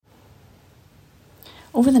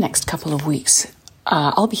Over the next couple of weeks,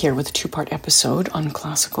 I'll be here with a two-part episode on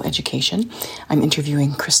classical education. I'm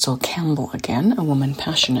interviewing Crystal Campbell again, a woman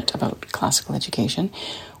passionate about classical education.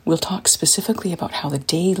 We'll talk specifically about how the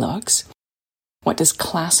day looks. What does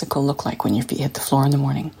classical look like when your feet hit the floor in the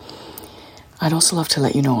morning? I'd also love to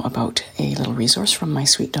let you know about a little resource from my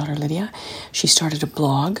sweet daughter, Lydia. She started a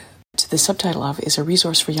blog. The subtitle of is a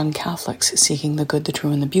resource for young Catholics seeking the good, the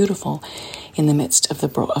true, and the beautiful in the midst of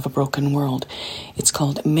a broken world. It's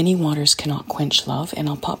called Many Waters Cannot Quench Love, and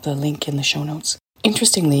I'll pop the link in the show notes.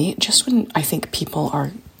 Interestingly, just when I think people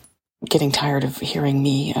are getting tired of hearing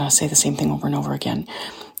me say the same thing over and over again,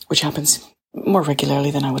 which happens more regularly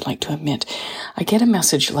than I would like to admit, I get a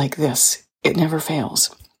message like this. It never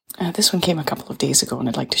fails. This one came a couple of days ago, and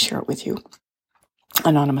I'd like to share it with you.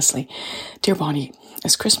 Anonymously. Dear Bonnie,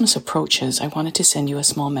 as Christmas approaches, I wanted to send you a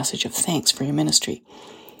small message of thanks for your ministry.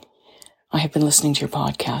 I have been listening to your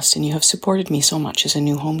podcast, and you have supported me so much as a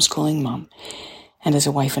new homeschooling mom and as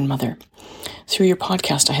a wife and mother. Through your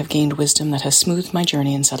podcast, I have gained wisdom that has smoothed my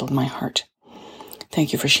journey and settled my heart.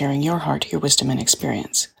 Thank you for sharing your heart, your wisdom, and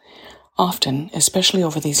experience. Often, especially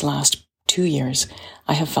over these last 2 years,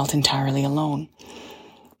 I have felt entirely alone.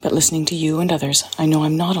 But listening to you and others, I know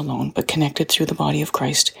I'm not alone, but connected through the body of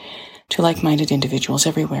Christ to like-minded individuals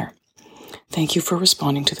everywhere. Thank you for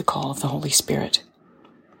responding to the call of the Holy Spirit.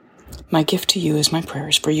 My gift to you is my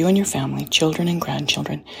prayers for you and your family, children and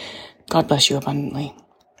grandchildren. God bless you abundantly.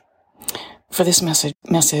 For this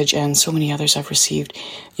message and so many others I've received,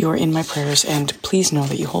 you are in my prayers, and please know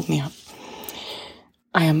that you hold me up.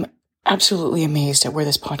 I am absolutely amazed at where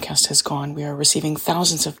this podcast has gone. We are receiving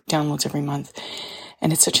thousands of downloads every month.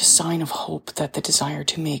 And it's such a sign of hope that the desire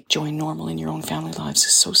to make joy normal in your own family lives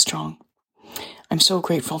is so strong. I'm so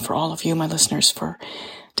grateful for all of you, my listeners, for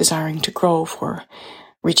desiring to grow, for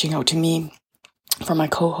reaching out to me, for my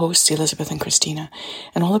co-hosts, Elizabeth and Christina,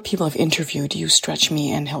 and all the people I've interviewed. You stretch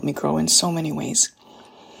me and help me grow in so many ways.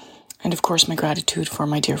 And of course, my gratitude for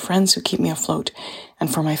my dear friends who keep me afloat,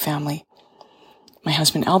 and for my family. My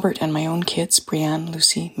husband Albert and my own kids, Brianne,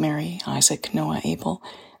 Lucy, Mary, Isaac, Noah, Abel,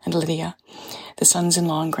 and Lydia, the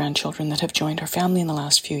sons-in-law and grandchildren that have joined our family in the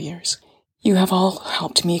last few years. You have all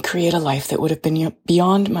helped me create a life that would have been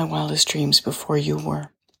beyond my wildest dreams before you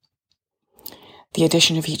were. The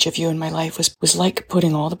addition of each of you in my life was like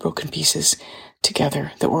putting all the broken pieces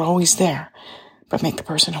together that were always there, but make the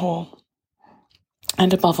person whole.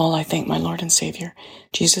 And above all, I thank my Lord and Savior,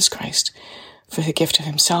 Jesus Christ, for the gift of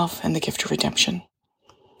himself and the gift of redemption.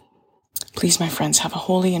 Please, my friends, have a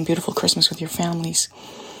holy and beautiful Christmas with your families.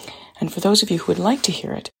 And for those of you who would like to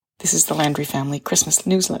hear it, this is the Landry Family Christmas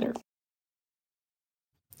newsletter.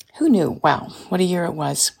 Who knew? Wow, what a year it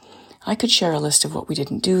was. I could share a list of what we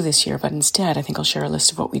didn't do this year, but instead I think I'll share a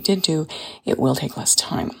list of what we did do. It will take less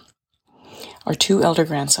time. Our 2 elder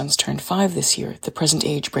grandsons turned 5 this year. The present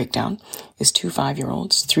age breakdown is 2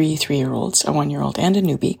 5-year-olds, 3 3-year-olds, a 1-year-old, and a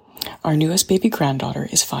newbie. Our newest baby granddaughter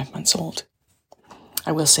is 5 months old.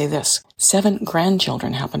 I will say this, 7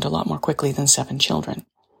 grandchildren happened a lot more quickly than 7 children.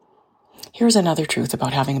 Here's another truth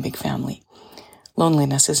about having a big family.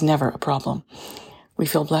 Loneliness is never a problem. We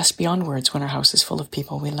feel blessed beyond words when our house is full of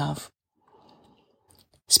people we love.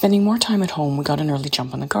 Spending more time at home, we got an early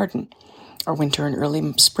jump on the garden. Our winter and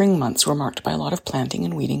early spring months were marked by a lot of planting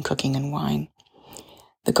and weeding, cooking and wine.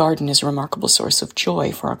 The garden is a remarkable source of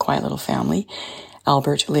joy for our quiet little family.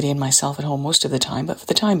 Albert, Lydia, and myself at home most of the time, but for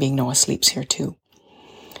the time being, Noah sleeps here too.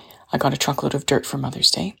 I got a truckload of dirt for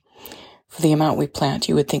Mother's Day. For the amount we plant,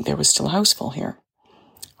 you would think there was still a house full here.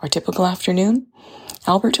 Our typical afternoon?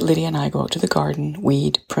 Albert, Lydia, and I go out to the garden,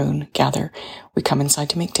 weed, prune, gather. We come inside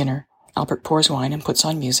to make dinner. Albert pours wine and puts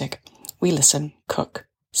on music. We listen, cook,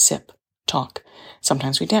 sip, talk.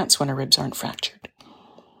 Sometimes we dance when our ribs aren't fractured.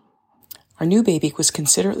 Our new baby was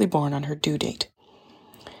considerately born on her due date.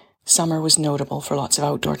 Summer was notable for lots of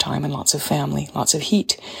outdoor time and lots of family, lots of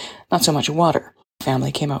heat, not so much water.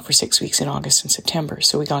 Family came out for 6 weeks in August and September,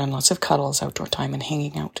 so we got in lots of cuddles, outdoor time, and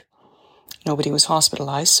hanging out. Nobody was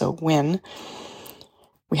hospitalized, so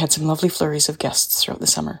we had some lovely flurries of guests throughout the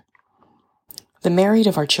summer. The married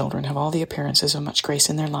of our children have all the appearances of much grace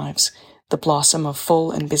in their lives. The blossom of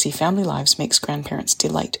full and busy family lives makes grandparents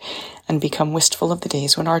delight and become wistful of the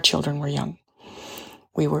days when our children were young.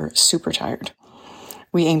 We were super tired.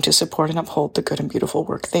 We aim to support and uphold the good and beautiful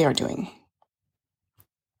work they are doing.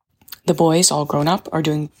 The boys, all grown up, are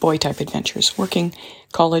doing boy-type adventures, working,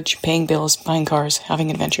 college, paying bills, buying cars, having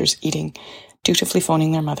adventures, eating, dutifully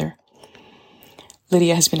phoning their mother.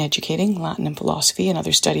 Lydia has been educating Latin and philosophy and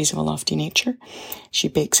other studies of a lofty nature. She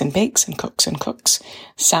bakes and bakes and cooks and cooks.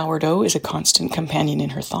 Sourdough is a constant companion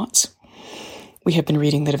in her thoughts. We have been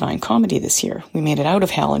reading the Divine Comedy this year. We made it out of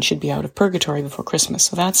hell and should be out of purgatory before Christmas,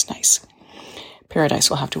 so that's nice. Paradise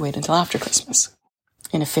will have to wait until after Christmas.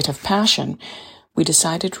 In a fit of passion, we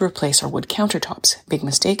decided to replace our wood countertops. Big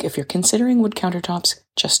mistake. If you're considering wood countertops,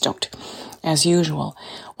 just don't. As usual,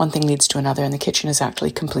 one thing leads to another, and the kitchen is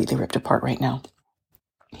actually completely ripped apart right now.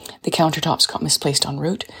 The countertops got misplaced en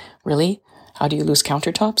route. Really? How do you lose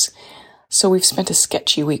countertops? So we've spent a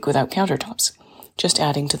sketchy week without countertops, just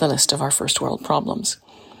adding to the list of our first world problems.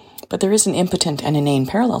 But there is an impotent and inane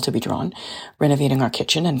parallel to be drawn, renovating our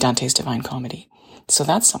kitchen and Dante's Divine Comedy. So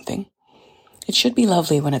that's something. It should be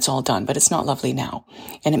lovely when it's all done, but it's not lovely now,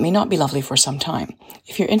 and it may not be lovely for some time.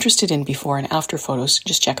 If you're interested in before and after photos,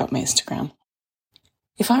 just check out my Instagram.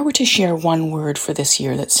 If I were to share one word for this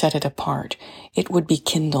year that set it apart, it would be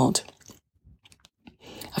kindled.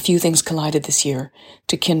 A few things collided this year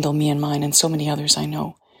to kindle me and mine and so many others I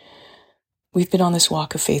know. We've been on this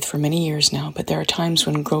walk of faith for many years now, but there are times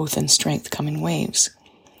when growth and strength come in waves.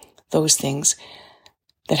 Those things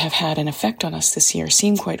that have had an effect on us this year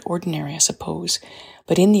seem quite ordinary, I suppose,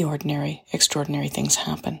 but in the ordinary, extraordinary things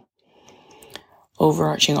happen.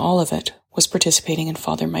 Overarching all of it was participating in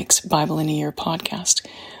Father Mike's Bible in a Year podcast.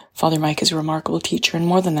 Father Mike is a remarkable teacher and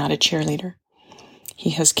more than that, a cheerleader.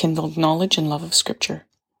 He has kindled knowledge and love of Scripture.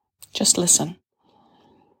 Just listen.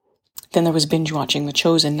 Then there was binge watching The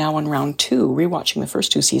Chosen, now on round 2, rewatching the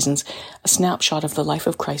first 2 seasons, a snapshot of the life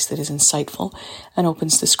of Christ that is insightful and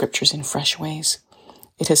opens the Scriptures in fresh ways.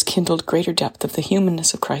 It has kindled greater depth of the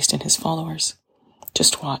humanness of Christ and his followers.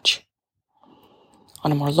 Just watch.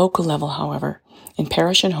 On a more local level, however, in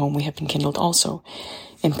parish and home we have been kindled also.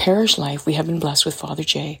 In parish life we have been blessed with Father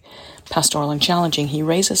J. Pastoral and challenging, he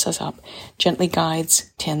raises us up, gently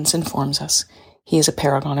guides, tends, and forms us. He is a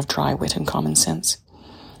paragon of dry wit and common sense.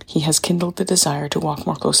 He has kindled the desire to walk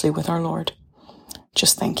more closely with our Lord.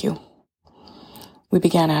 Just thank you. We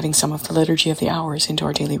began adding some of the Liturgy of the Hours into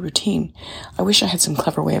our daily routine. I wish I had some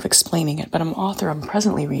clever way of explaining it, but an author I'm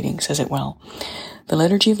presently reading says it well. The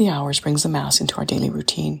Liturgy of the Hours brings the Mass into our daily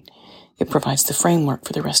routine. It provides the framework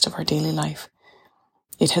for the rest of our daily life.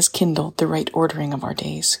 It has kindled the right ordering of our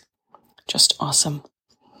days. Just awesome.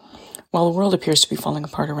 While the world appears to be falling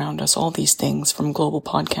apart around us, all these things, from global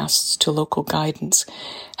podcasts to local guidance,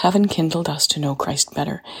 have enkindled us to know Christ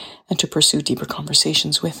better and to pursue deeper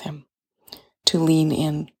conversations with him. To lean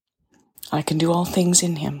in. I can do all things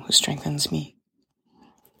in him who strengthens me.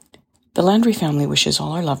 The Landry family wishes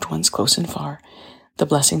all our loved ones, close and far, the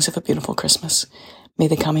blessings of a beautiful Christmas. May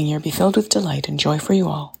the coming year be filled with delight and joy for you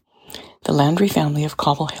all. The Landry family of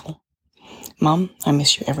Cobble Hill. Mom, I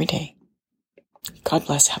miss you every day. God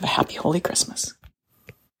bless. Have a happy, holy Christmas.